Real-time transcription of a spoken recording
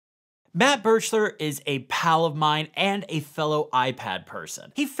Matt Birchler is a pal of mine and a fellow iPad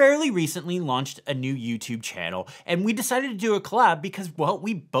person. He fairly recently launched a new YouTube channel, and we decided to do a collab because, well,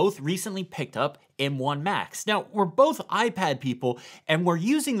 we both recently picked up M1 Macs. Now, we're both iPad people, and we're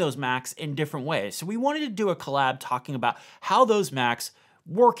using those Macs in different ways, so we wanted to do a collab talking about how those Macs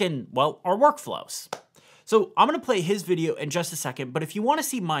work in, well, our workflows. So I'm gonna play his video in just a second, but if you wanna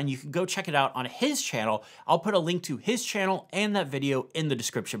see mine, you can go check it out on his channel. I'll put a link to his channel and that video in the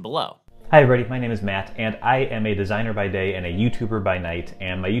description below. Hi everybody, my name is Matt, and I am a designer by day and a YouTuber by night,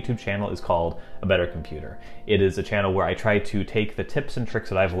 and my YouTube channel is called A Better Computer. It is a channel where I try to take the tips and tricks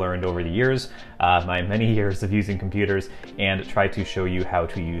that I've learned over the years, my many years of using computers, and try to show you how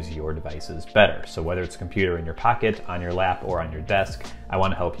to use your devices better. So whether it's a computer in your pocket, on your lap, or on your desk, I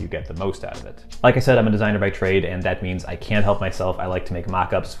want to help you get the most out of it. Like I said, I'm a designer by trade, and that means I can't help myself. I like to make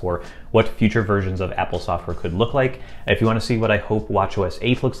mock-ups for what future versions of Apple software could look like. If you want to see what I hope watchOS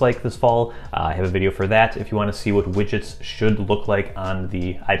 8 looks like this fall, I have a video for that. If you want to see what widgets should look like on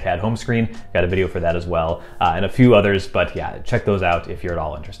the iPad home screen, got a video for that as well, and a few others, but yeah, check those out if you're at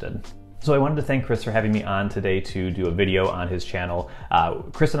all interested. So I wanted to thank Chris for having me on today to do a video on his channel.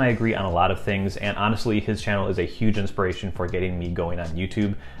 Chris and I agree on a lot of things, and honestly, his channel is a huge inspiration for getting me going on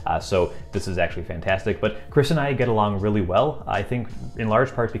YouTube. So this is actually fantastic. But Chris and I get along really well, I think in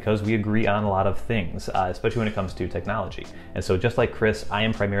large part because we agree on a lot of things, especially when it comes to technology. And so just like Chris, I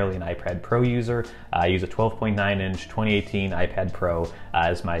am primarily an iPad Pro user. I use a 12.9-inch 2018 iPad Pro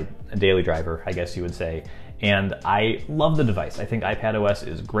as my daily driver, I guess you would say. And I love the device. I think iPadOS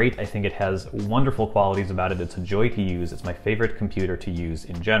is great. I think it has wonderful qualities about it. It's a joy to use. It's my favorite computer to use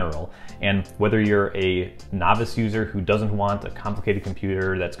in general. And whether you're a novice user who doesn't want a complicated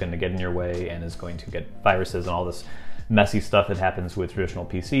computer that's going to get in your way and is going to get viruses and all this messy stuff that happens with traditional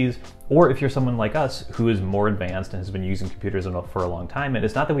PCs, or if you're someone like us who is more advanced and has been using computers for a long time, and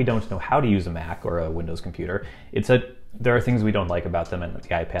it's not that we don't know how to use a Mac or a Windows computer, it's that there are things we don't like about them and the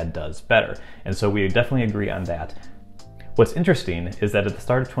iPad does better. And so we definitely agree on that. What's interesting is that at the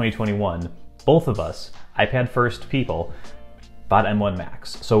start of 2021, both of us, iPad first people, bought M1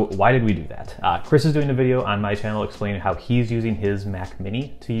 Macs. So why did we do that? Chris is doing a video on my channel explaining how he's using his Mac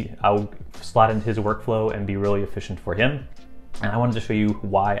Mini to slot into his workflow and be really efficient for him. And I wanted to show you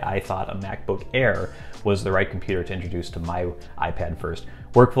why I thought a MacBook Air was the right computer to introduce to my iPad first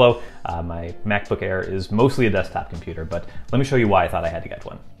workflow. My MacBook Air is mostly a desktop computer, but let me show you why I thought I had to get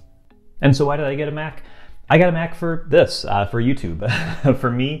one. And so why did I get a Mac? I got a Mac for this, for YouTube. For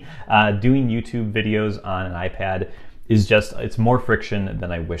me, doing YouTube videos on an iPad is just, it's more friction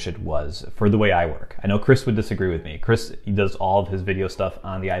than I wish it was for the way I work. I know Chris would disagree with me. Chris, he does all of his video stuff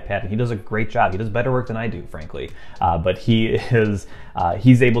on the iPad, and he does a great job. He does better work than I do, frankly. But he's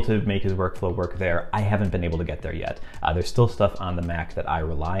able to make his workflow work there. I haven't been able to get there yet. There's still stuff on the Mac that I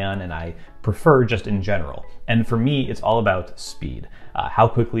rely on and I prefer just in general. And for me, it's all about speed. How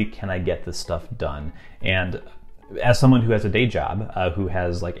quickly can I get this stuff done? And as someone who has a day job, who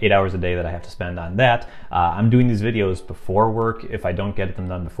has like 8 hours a day that I have to spend on that, I'm doing these videos before work. If I don't get them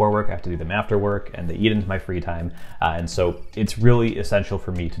done before work, I have to do them after work, and they eat into my free time. And so it's really essential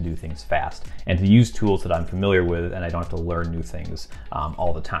for me to do things fast and to use tools that I'm familiar with, and I don't have to learn new things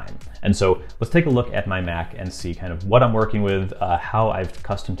all the time. And so let's take a look at my Mac and see kind of what I'm working with, how I've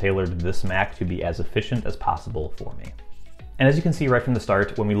custom tailored this Mac to be as efficient as possible for me. And as you can see right from the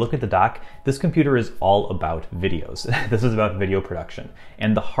start, when we look at the dock, this computer is all about videos. This is about video production.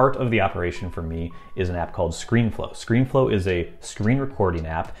 And the heart of the operation for me is an app called Screenflow. Screenflow is a screen recording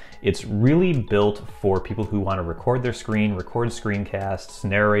app. It's really built for people who want to record their screen, record screencasts,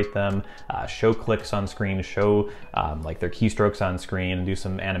 narrate them, show clicks on screen, show like their keystrokes on screen, do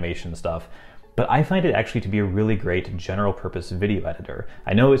some animation stuff. But I find it actually to be a really great general purpose video editor.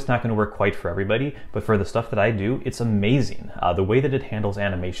 I know it's not going to work quite for everybody, but for the stuff that I do, it's amazing. The way that it handles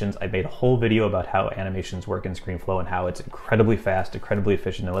animations, I made a whole video about how animations work in Screenflow and how it's incredibly fast, incredibly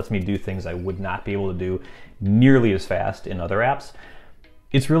efficient, and lets me do things I would not be able to do nearly as fast in other apps.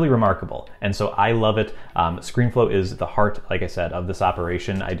 It's really remarkable, and so I love it. Screenflow is the heart, like I said, of this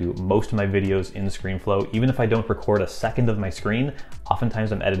operation. I do most of my videos in Screenflow. Even if I don't record a second of my screen,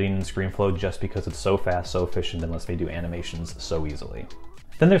 oftentimes I'm editing in Screenflow just because it's so fast, so efficient, and lets me do animations so easily.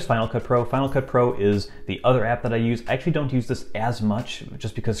 Then there's Final Cut Pro. Final Cut Pro is the other app that I use. I actually don't use this as much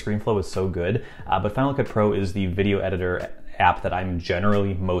just because Screenflow is so good, but Final Cut Pro is the video editor app that I'm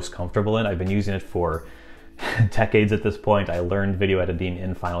generally most comfortable in. I've been using it for decades at this point. I learned video editing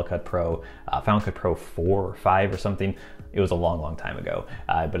in Final Cut Pro, Final Cut Pro 4 or 5 or something. It was a long time ago,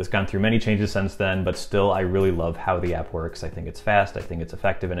 but it's gone through many changes since then, but still I really love how the app works. I think it's fast, I think it's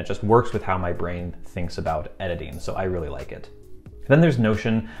effective, and it just works with how my brain thinks about editing, so I really like it. Then there's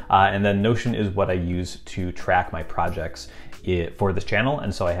Notion, and then Notion is what I use to track my projects for this channel.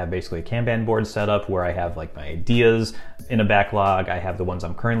 And so I have basically a Kanban board set up where I have like my ideas in a backlog. I have the ones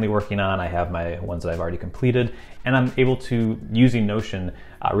I'm currently working on. I have my ones that I've already completed, and I'm able to, using Notion,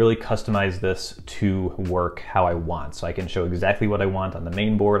 really customize this to work how I want. So I can show exactly what I want on the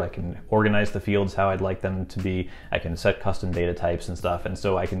main board. I can organize the fields how I'd like them to be. I can set custom data types and stuff. And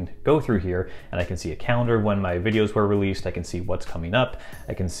so I can go through here and I can see a calendar when my videos were released. I can see what's coming up.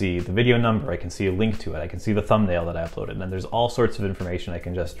 I can see the video number. I can see a link to it. I can see the thumbnail that I uploaded. And there's all sorts of information I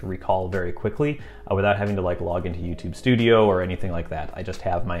can just recall very quickly without having to like log into YouTube Studio or anything like that. I just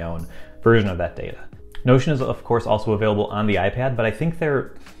have my own version of that data. Notion is of course also available on the iPad, but I think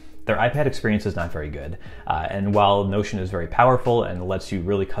their iPad experience is not very good. And while Notion is very powerful and lets you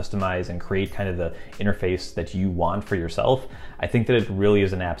really customize and create kind of the interface that you want for yourself, I think that it really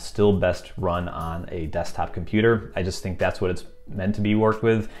is an app still best run on a desktop computer. I just think that's what it's meant to be worked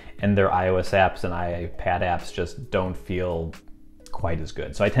with, and their iOS apps and iPad apps just don't feel quite as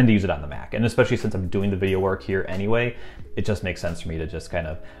good. So I tend to use it on the Mac, and especially since I'm doing the video work here anyway, it just makes sense for me to just kind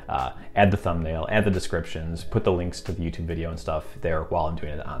of add the thumbnail, add the descriptions, put the links to the YouTube video and stuff there while I'm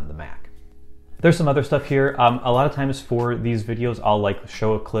doing it on the Mac. There's some other stuff here. A lot of times for these videos, I'll like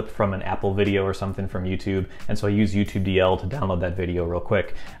show a clip from an Apple video or something from YouTube, and so I use YouTube DL to download that video real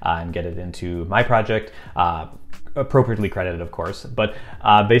quick and get it into my project. Appropriately credited, of course, but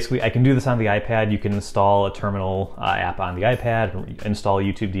basically I can do this on the iPad. You can install a terminal app on the iPad, install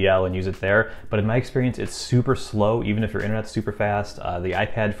YouTube DL and use it there, but in my experience it's super slow even if your internet's super fast. The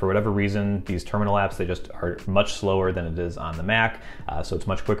iPad, for whatever reason, these terminal apps, they just are much slower than it is on the Mac, so it's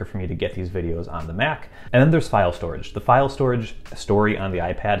much quicker for me to get these videos on the Mac. And then there's file storage. The file storage story on the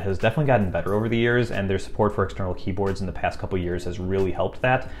iPad has definitely gotten better over the years, and their support for external keyboards in the past couple years has really helped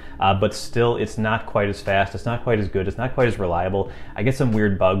that, but still it's not quite as fast, it's not quite as good, it's not quite as reliable. I get some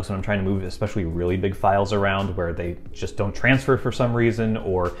weird bugs when I'm trying to move especially really big files around where they just don't transfer for some reason,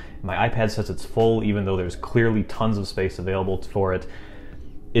 or my iPad says it's full even though there's clearly tons of space available for it.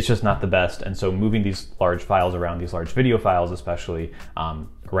 It's just not the best, and so moving these large files around, these large video files especially,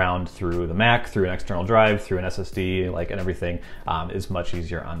 around through the Mac, through an external drive, through an SSD, and everything, is much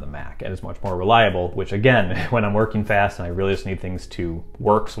easier on the Mac and is much more reliable, which again, when I'm working fast and I really just need things to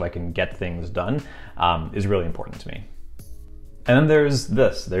work so I can get things done, is really important to me. And then there's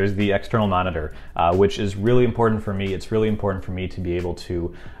the external monitor, which is really important for me. It's really important for me to be able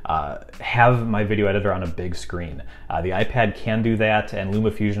to have my video editor on a big screen. The iPad can do that, and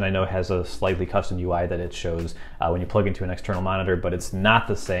LumaFusion I know has a slightly custom UI that it shows when you plug into an external monitor, but it's not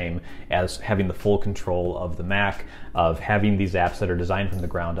the same as having the full control of the Mac, of having these apps that are designed from the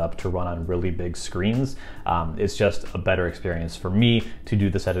ground up to run on really big screens. It's just a better experience for me to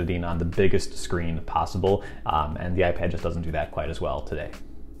do this editing on the biggest screen possible, and the iPad just doesn't do that quite as well today.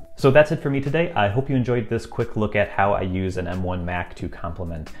 So that's it for me today. I hope you enjoyed this quick look at how I use an M1 Mac to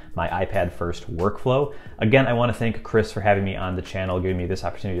complement my iPad first workflow. Again, I want to thank Chris for having me on the channel, giving me this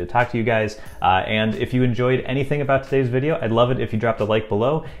opportunity to talk to you guys. And if you enjoyed anything about today's video, I'd love it if you dropped a like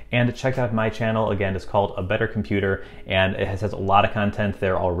below and check out my channel. Again, it's called A Better Computer, and it has a lot of content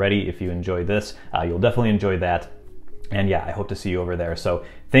there already. If you enjoy this, you'll definitely enjoy that. And yeah, I hope to see you over there. So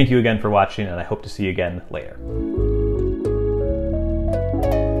thank you again for watching, and I hope to see you again later.